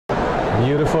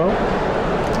beautiful,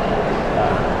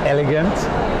 elegant,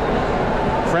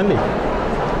 friendly.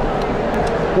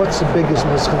 What's the biggest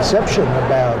misconception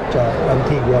about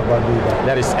Antigua Barbuda?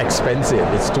 That it's expensive.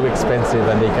 It's too expensive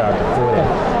and they can't afford it.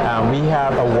 We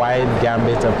have a wide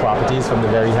gambit of properties from the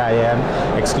very high-end,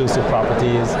 exclusive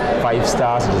properties, 5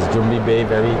 stars, which is Jumbi Bay,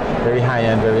 very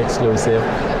high-end, very exclusive,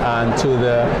 and to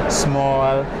the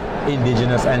small,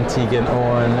 indigenous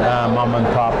Antiguan-owned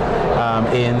mom-and-pop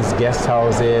inns, guest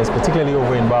houses, particularly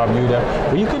over in Barbuda,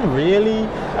 where you can really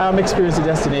experience the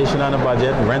destination on a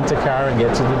budget, rent a car and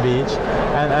get to the beach,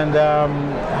 and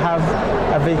have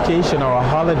a vacation or a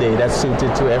holiday that's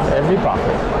suited to every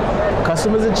pocket.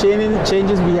 Customers are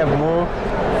changes. We have more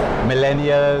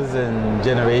millennials and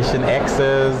Generation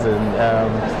Xers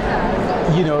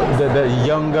and you know, the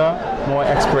younger, more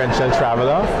experiential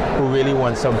traveler who really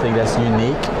wants something that's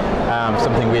unique,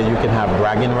 something where you can have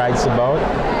bragging rights about.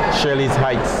 Shirley's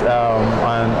Heights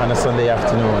on a Sunday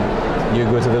afternoon. You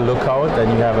go to the lookout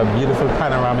and you have a beautiful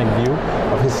panoramic view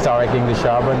of historic English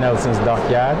Harbor, Nelson's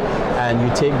Dockyard, and you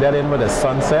take that in with a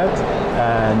sunset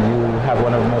and you have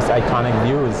one of the most iconic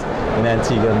views in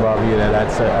Antigua and Barbuda.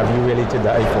 That's a view really to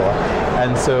die for.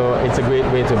 And so it's a great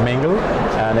way to mingle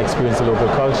and experience the local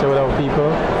culture with our people,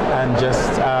 and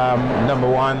just number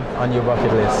one on your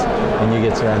bucket list when you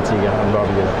get to Antigua and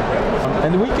Barbuda.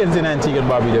 And the weekends in Antigua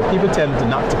and Barbuda, people tend to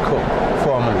not to cook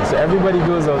formally. So everybody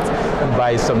goes out and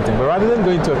buys something. But rather than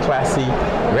going to a classy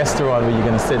restaurant where you're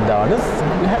going to sit down, just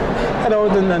head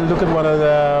out and look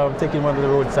at taking one of the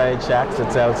roadside shacks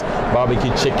that sells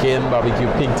barbecue chicken,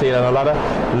 barbecue pigtail, and a lot of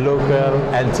local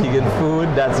Antiguan food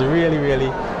that's really,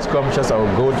 really scrumptious. Or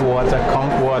goat water,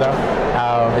 conch water.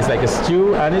 It's like a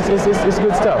stew, and it's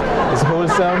good stuff. It's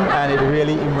wholesome, and it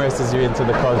really immerses you into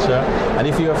the culture. And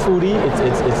if you're a foodie,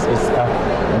 it's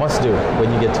a must-do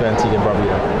when you get to Antigua and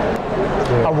Barbuda.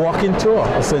 A walking tour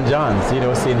of St. John's, you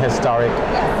know, seeing historic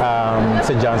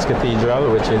St. John's Cathedral,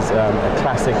 which is a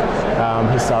classic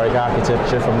historic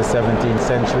architecture from the 17th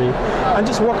century, and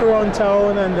just walk around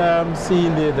town and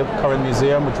seeing the current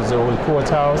museum, which is the old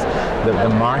courthouse, the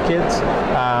market,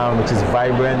 which is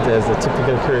vibrant as a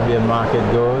typical Caribbean market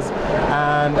goes,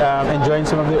 and enjoying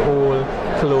some of the old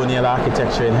colonial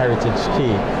architecture in Heritage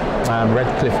Key.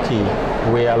 Redcliffe Key,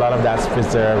 where a lot of that's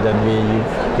preserved and where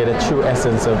you get a true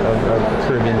essence of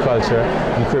Caribbean culture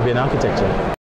and Caribbean architecture.